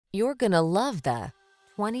You're gonna love the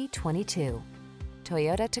 2022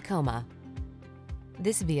 Toyota Tacoma.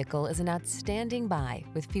 This vehicle is an outstanding buy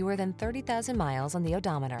with fewer than 30,000 miles on the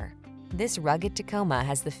odometer. This rugged Tacoma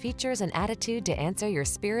has the features and attitude to answer your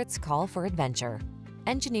spirit's call for adventure.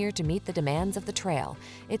 Engineered to meet the demands of the trail,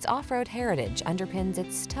 its off-road heritage underpins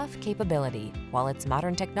its tough capability, while its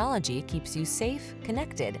modern technology keeps you safe,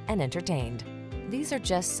 connected, and entertained. These are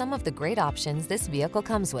just some of the great options this vehicle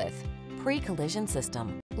comes with: pre-collision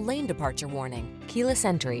system, lane departure warning, keyless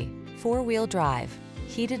entry, four-wheel drive,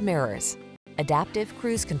 heated mirrors, adaptive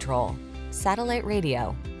cruise control, satellite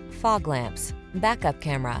radio, fog lamps, backup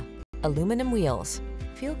camera, aluminum wheels.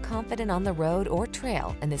 Feel confident on the road or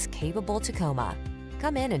trail in this capable Tacoma.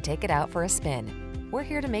 Come in and take it out for a spin. We're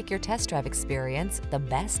here to make your test drive experience the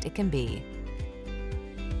best it can be.